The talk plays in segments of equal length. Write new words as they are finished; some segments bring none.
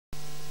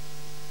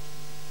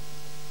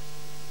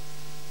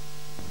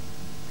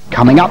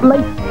Coming up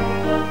later.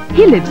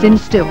 He lives in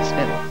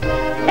Stiltsville.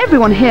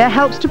 Everyone here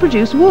helps to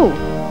produce wool.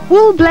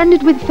 Wool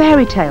blended with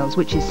fairy tales,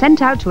 which is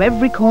sent out to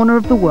every corner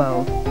of the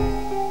world.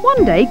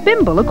 One day,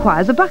 Bimble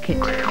acquires a bucket,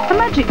 a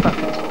magic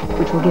bucket,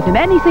 which will give him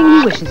anything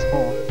he wishes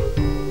for.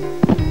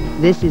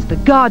 This is the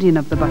guardian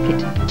of the bucket,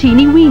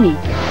 Teeny Weeny.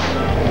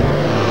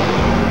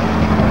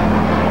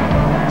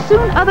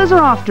 Soon others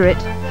are after it.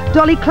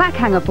 Dolly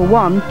Clackhanger for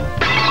one.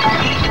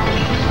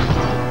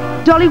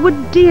 Dolly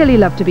would dearly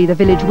love to be the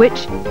village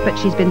witch, but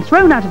she's been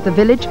thrown out of the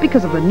village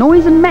because of the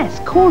noise and mess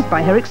caused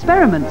by her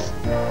experiments.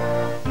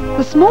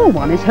 The small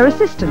one is her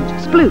assistant,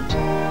 Sploot.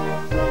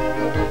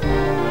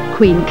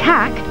 Queen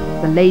Cack,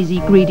 the lazy,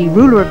 greedy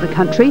ruler of the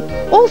country,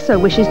 also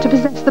wishes to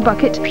possess the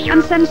bucket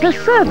and sends her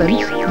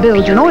servants,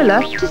 Bilge and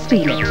Oiler, to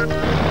steal it.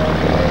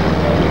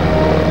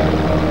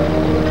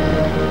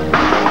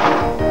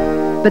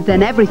 But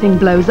then everything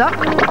blows up.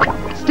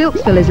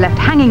 Stiltsville is left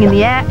hanging in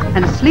the air,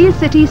 and Sleaze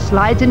City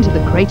slides into the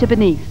crater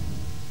beneath.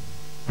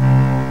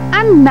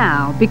 And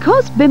now,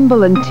 because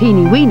Bimble and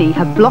Teeny Weeny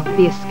have blocked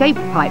the escape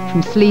pipe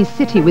from Sleaze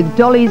City with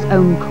Dolly's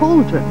own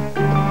cauldron,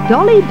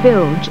 Dolly,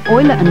 Bilge,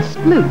 Oiler and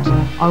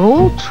Sploot are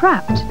all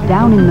trapped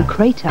down in the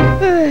crater.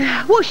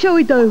 What shall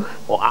we do?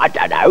 Well, I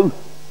don't know.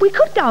 We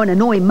could go and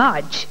annoy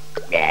Mudge.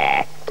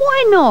 Yeah,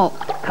 Why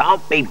not?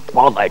 can't be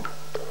bothered.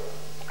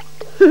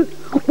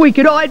 We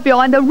could hide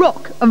behind a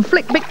rock and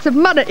flick bits of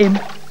mud at him.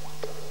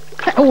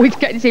 That always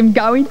gets him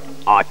going.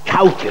 I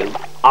told you,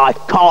 I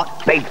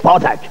can't be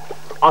bothered.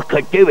 I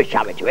could do with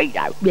something to eat,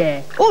 though.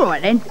 Yeah, all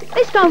right then.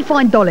 Let's go and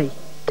find Dolly.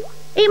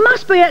 It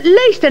must be at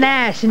least an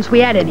hour since we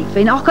had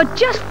anything. I could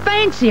just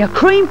fancy a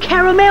cream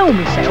caramel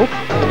myself.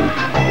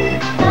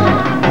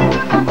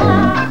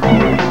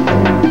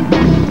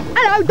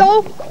 Hello,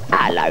 Doll.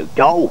 Hello,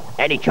 doll.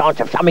 Any chance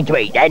of something to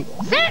eat, then?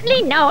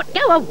 Certainly not.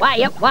 Go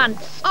away at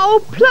once.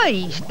 Oh,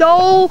 please,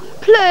 Doll.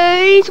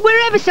 Please.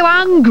 We're ever so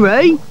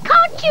hungry.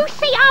 Can't you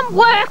see I'm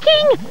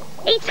working?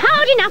 It's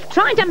hard enough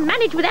trying to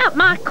manage without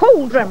my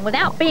cauldron,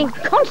 without being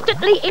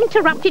constantly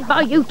interrupted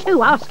by you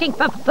two asking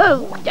for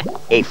food.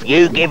 If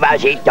you give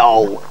us it,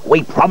 doll,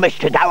 we promise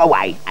to go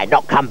away and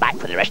not come back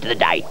for the rest of the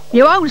day.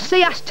 You won't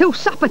see us till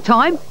supper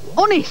time.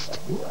 Honest.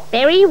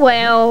 Very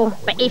well.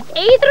 But if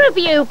either of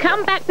you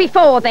come back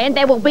before then,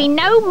 there will be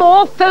no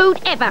more food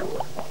ever.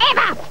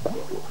 Ever!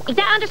 Is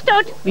that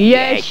understood?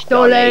 Yes,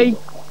 Dolly.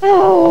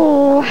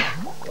 Oh.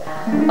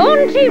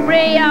 Auntie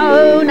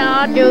Rio,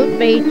 Nardut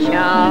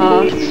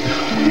Beecher.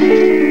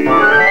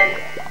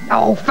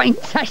 Oh,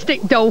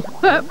 fantastic, Doll.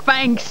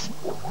 Thanks.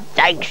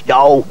 Thanks,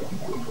 doll.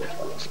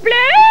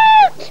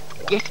 Sploot!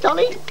 Yes,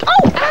 Dolly?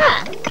 Oh,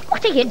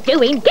 what are you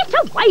doing? Get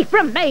away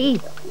from me!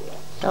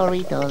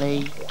 Sorry,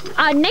 Dolly.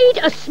 I need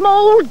a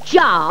small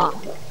jar.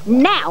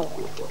 Now.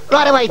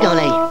 Right away,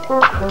 Dolly.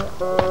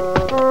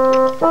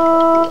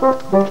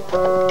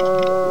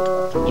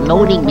 Good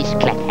morning, Miss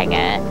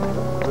Clackhanger.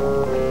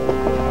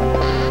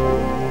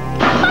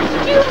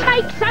 Must you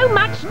make so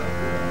much?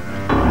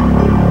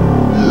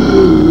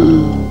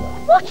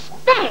 What's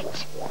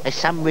that?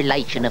 Some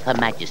relation of Her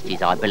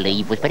Majesty's, I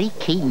believe, was very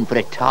keen for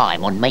a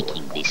time on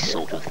making this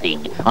sort of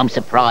thing. I'm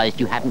surprised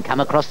you haven't come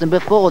across them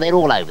before. They're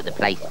all over the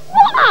place.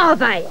 What are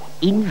they?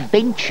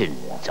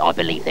 Inventions, I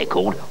believe they're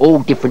called. All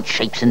different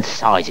shapes and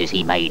sizes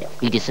he made.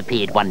 He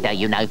disappeared one day,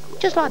 you know,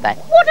 just like that.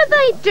 What do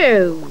they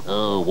do?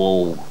 Oh,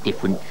 all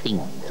different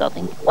things, I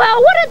think.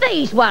 Well, what do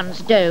these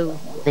ones do?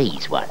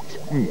 These ones?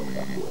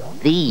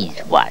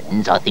 These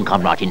ones, I think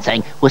I'm right in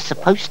saying, were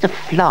supposed to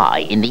fly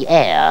in the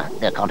air.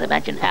 I can't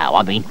imagine how.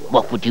 I mean,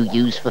 what would you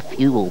use for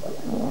fuel?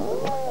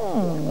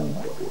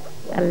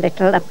 A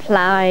little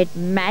applied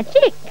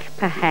magic,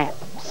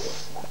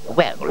 perhaps.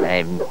 Well,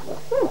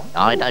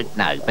 I don't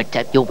know,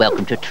 but you're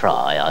welcome to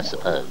try, I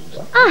suppose.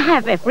 I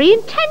have every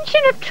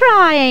intention of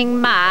trying,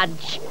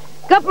 Mudge.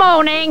 Good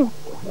morning.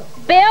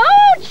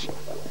 Bilge!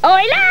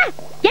 Oiler!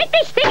 Get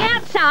this thing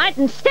outside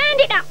and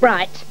stand it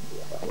upright.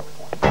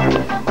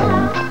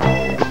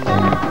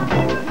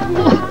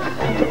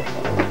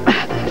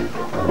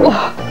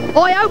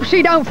 I hope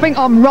she don't think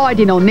I'm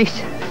riding on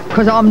this,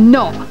 because I'm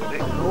not.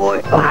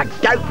 Oh,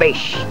 don't be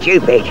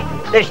stupid.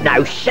 There's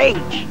no seat.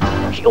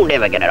 She'll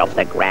never get it off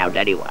the ground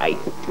anyway.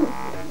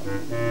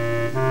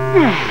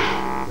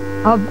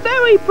 A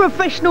very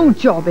professional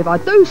job, if I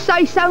do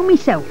say so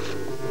myself.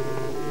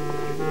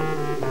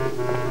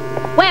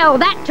 Well,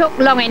 that took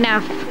long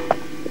enough.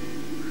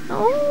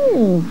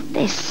 Oh,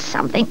 there's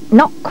something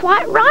not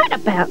quite right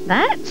about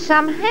that,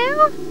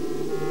 somehow.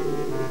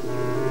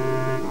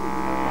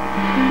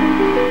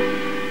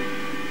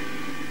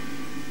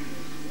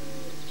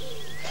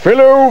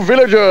 Fellow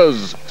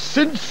villagers,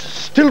 since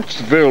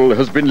Stiltsville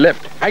has been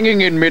left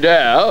hanging in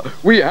midair,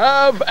 we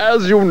have,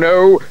 as you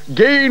know,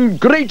 gained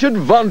great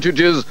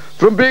advantages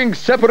from being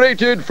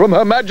separated from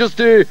Her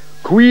Majesty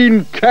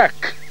Queen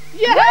Cack.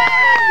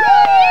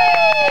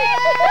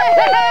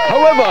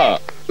 However,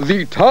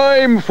 the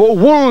time for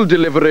wool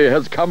delivery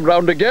has come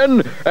round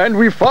again, and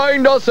we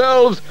find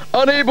ourselves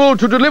unable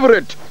to deliver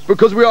it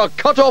because we are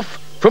cut off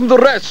from the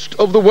rest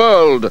of the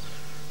world.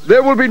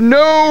 There will be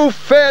no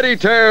fairy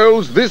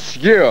tales this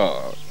year.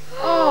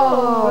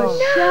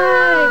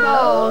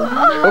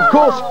 Of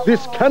course,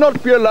 this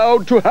cannot be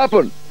allowed to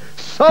happen.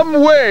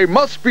 Some way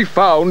must be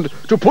found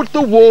to put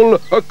the wool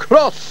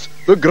across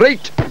the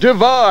Great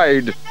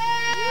Divide.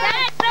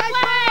 That's the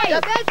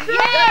way!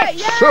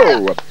 Yes!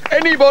 So,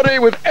 anybody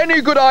with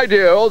any good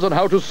ideas on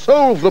how to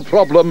solve the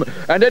problem,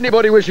 and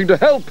anybody wishing to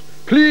help,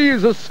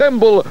 please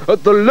assemble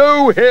at the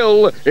low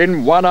hill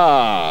in 1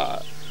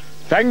 hour.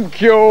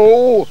 Thank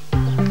you.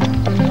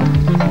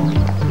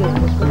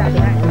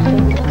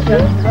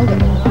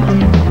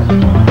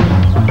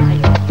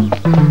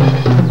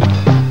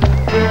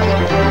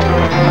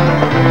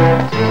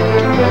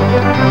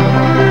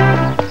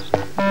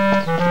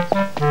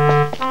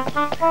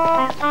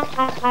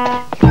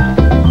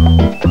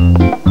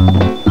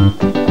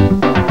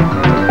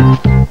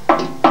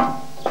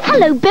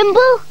 Hello,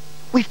 Bimble.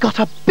 We've got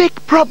a big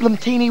problem,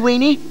 Teeny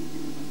Weeny.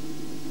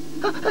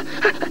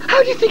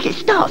 How do you think it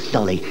starts,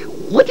 Dolly?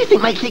 What do you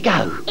think makes it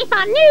go? If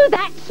I knew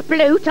that,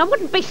 Sploot, I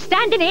wouldn't be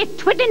standing here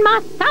twiddling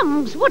my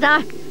thumbs, would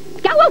I?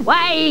 Go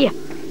away!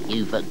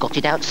 You've got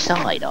it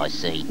outside, I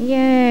see.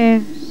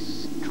 Yes.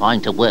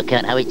 Trying to work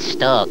out how it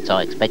starts,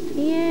 I expect.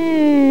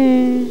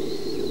 Yes.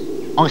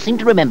 I seem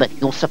to remember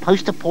you're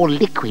supposed to pour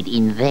liquid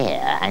in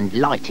there and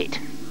light it.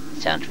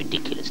 Sounds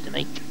ridiculous to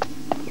me.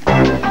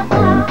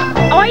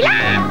 Oiler!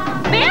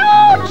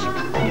 Bilge!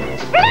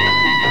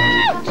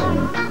 Sploot!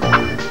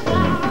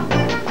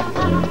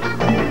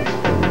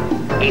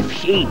 If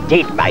she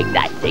did make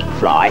that thing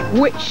fly,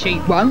 Which she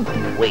won't.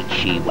 which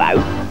she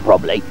won't,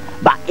 probably,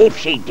 but if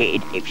she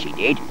did,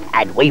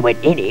 and we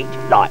went in it,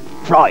 like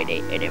flying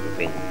it and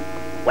everything,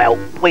 well,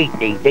 we'd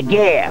need the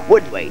gear,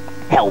 wouldn't we?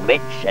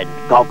 Helmets and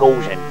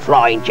goggles and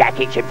flying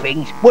jackets and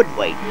things, wouldn't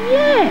we?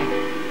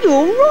 Yeah,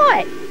 you're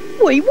right.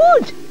 We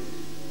would.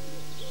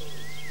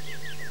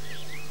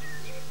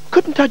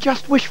 Couldn't I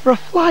just wish for a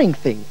flying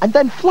thing and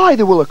then fly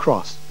the wool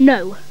across?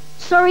 No.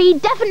 Sorry,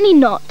 definitely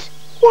not.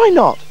 Why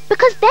not?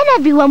 Because then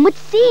everyone would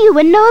see you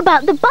and know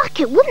about the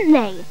bucket, wouldn't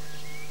they?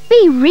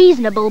 Be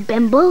reasonable,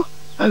 Bimble.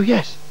 Oh,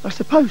 yes, I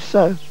suppose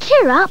so.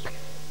 Cheer up.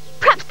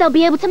 Perhaps they'll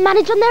be able to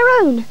manage on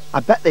their own. I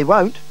bet they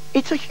won't.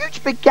 It's a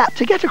huge big gap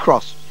to get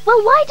across.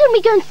 Well, why don't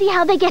we go and see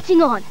how they're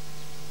getting on?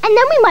 And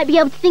then we might be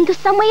able to think of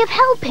some way of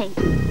helping.